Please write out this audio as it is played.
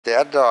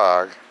That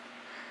dog,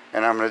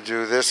 and I'm going to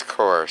do this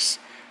course.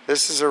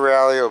 This is a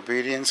rally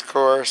obedience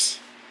course.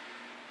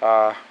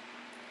 I'm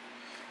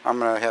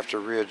going to have to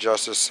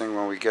readjust this thing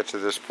when we get to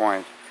this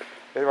point.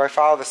 If I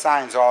follow the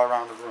signs all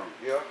around the room.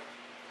 Heel,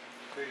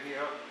 good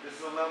heel. This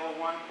is a level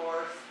 1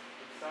 course.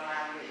 It's done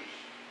on leash.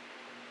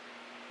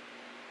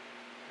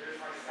 Here's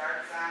my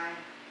start sign.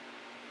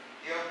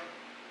 Heel.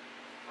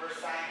 First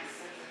sign is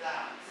sit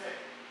down. Sit.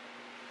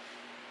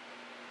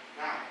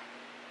 Down.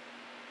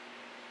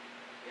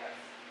 Yes.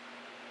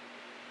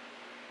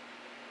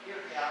 Heel,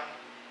 cow.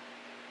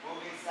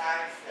 Moving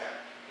side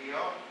step.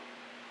 Heel.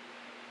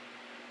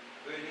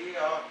 Good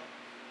heel.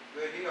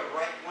 Good heel.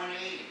 Right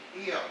 180.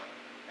 Heel.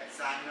 That's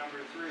sign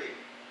number 3.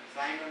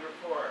 Sign number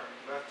 4.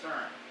 Left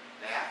turn.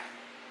 Back.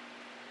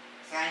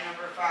 Sign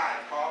number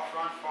 5. Call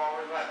front,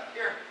 forward, left.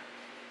 Here.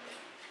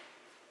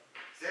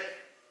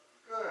 Sit.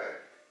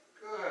 Good.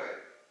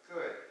 Good.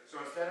 Good. So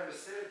instead of a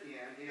sit at the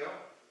end, heel,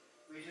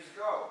 we just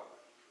go.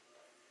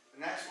 The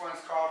next one's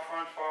call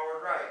front,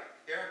 forward, right.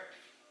 Here.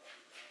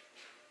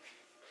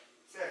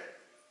 Sit.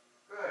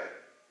 Good.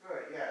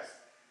 Good. Yes.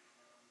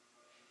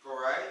 Go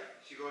right.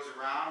 She goes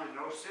around and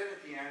no sit at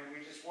the end.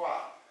 We just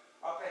walk.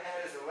 Up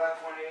ahead is a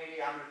left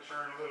 180. I'm going to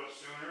turn a little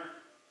sooner.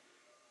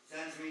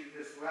 Sends me to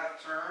this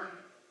left turn.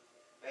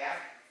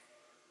 Back.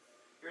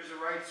 Here's a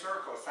right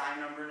circle. Sign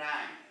number 9.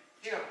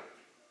 Heel.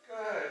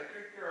 Good.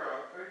 Good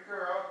girl. Good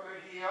girl.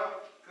 Good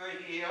heel.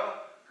 Good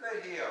heel.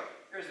 Good heel.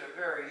 Here's a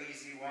very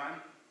easy one.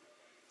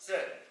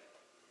 Sit.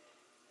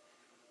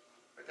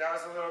 But that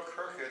was a little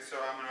crooked, so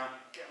I'm going to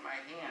get my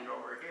hand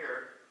over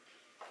here.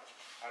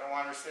 I don't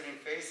want her sitting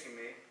facing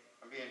me.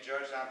 I'm being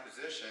judged on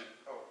position.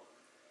 Oh.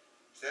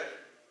 Sit.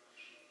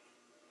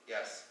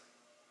 Yes.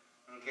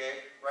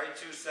 Okay. Right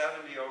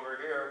 270 over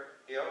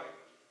here. Heel.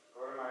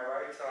 Go to my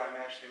right till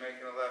I'm actually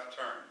making a left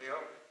turn.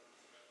 Heel.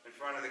 In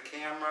front of the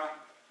camera,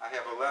 I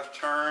have a left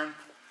turn,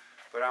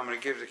 but I'm going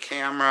to give the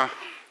camera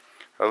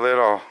a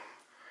little,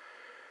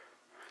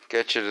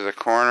 get you to the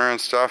corner and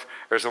stuff.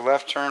 There's a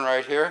left turn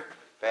right here.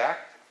 Back.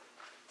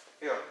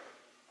 Heel.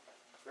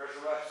 There's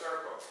a left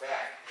circle.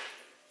 Back.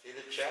 See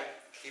the check?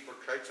 Keep her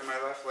tight to my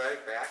left leg.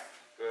 Back.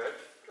 Good.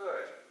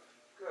 Good.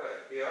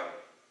 Good. Heel.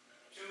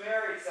 2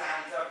 married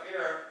signs up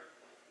here.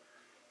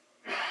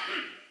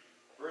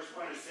 First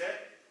one is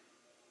sit.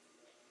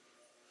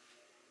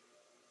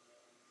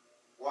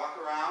 Walk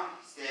around.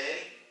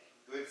 Stay.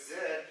 Good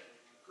sit.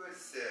 Good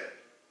sit.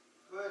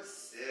 Good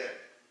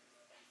sit.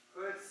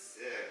 Good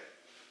sit.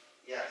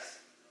 Yes.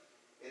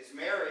 It's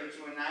married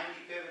to a 90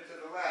 pivot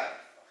to the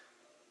left.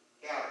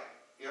 Callie.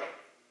 Heel.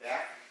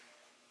 Back.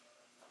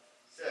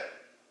 Sit.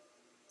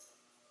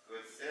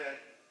 Good sit.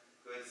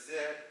 Good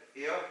sit.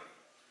 Heel.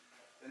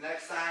 The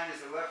next sign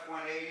is a left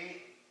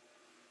 180.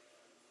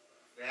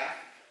 Back.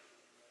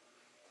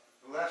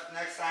 The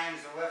next sign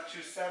is a left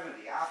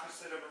 270,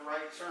 opposite of a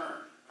right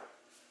turn.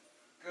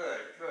 Good,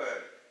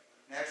 good.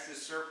 Next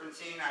is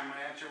serpentine. I'm going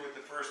to enter with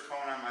the first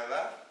cone on my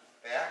left.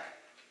 Back.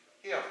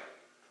 Heel.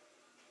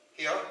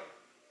 Heel.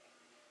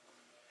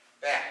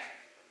 Back.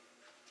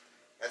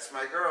 That's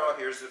my girl.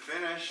 Here's the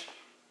finish.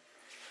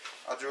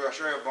 I'll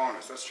show you a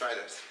bonus. Let's try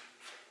this.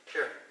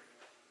 Here.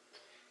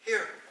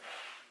 Here.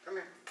 Come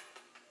here.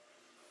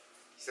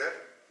 Sit.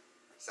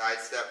 Side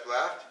step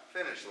left.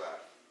 Finish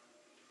left.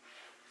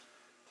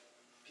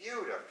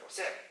 Beautiful.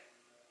 Sit.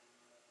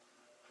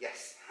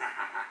 Yes.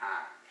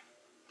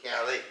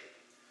 Callie.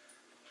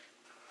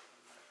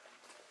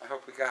 I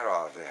hope we got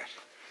all of that.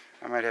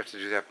 I might have to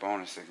do that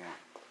bonus again.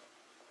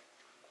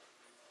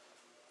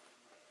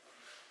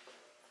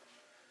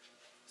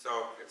 So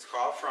it's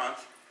called front.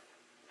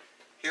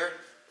 Here.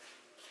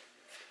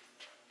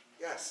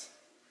 Yes.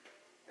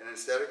 And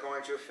instead of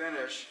going to a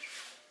finish,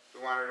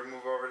 we want her to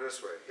move over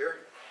this way.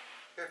 Here.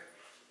 Here.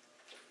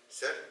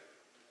 Sit.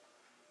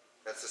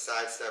 That's a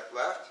side step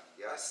left.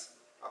 Yes.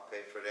 I'll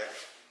pay for that.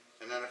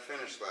 And then a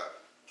finish left.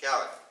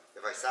 Callie,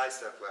 if I side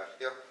step left,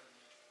 heel.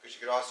 Because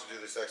you could also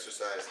do this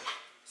exercise.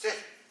 Sit.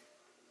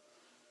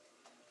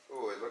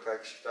 Ooh, it looked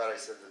like she thought I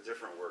said a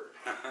different word.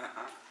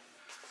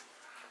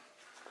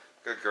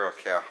 Good girl,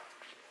 Cal.